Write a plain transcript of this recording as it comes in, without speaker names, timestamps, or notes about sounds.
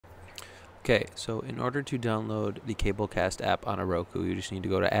Okay, so in order to download the Cablecast app on a Roku, you just need to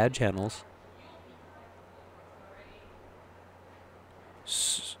go to Add Channels,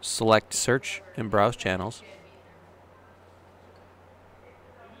 select Search and Browse Channels,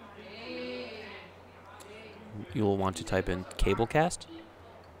 you will want to type in Cablecast,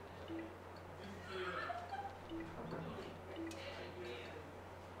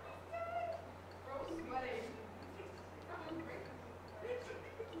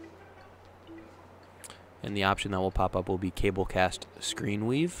 and the option that will pop up will be Cablecast Screen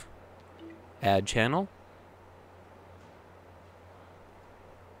Weave, Add Channel.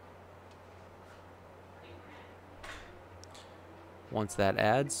 Once that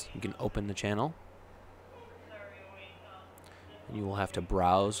adds, you can open the channel. And you will have to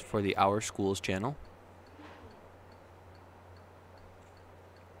browse for the Our Schools channel.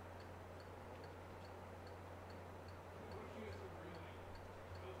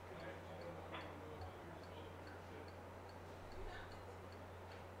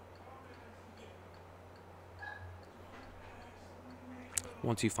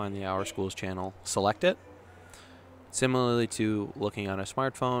 Once you find the Our Schools channel, select it. Similarly to looking on a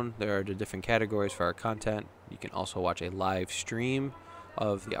smartphone, there are the different categories for our content. You can also watch a live stream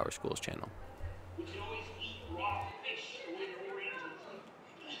of the Our Schools channel.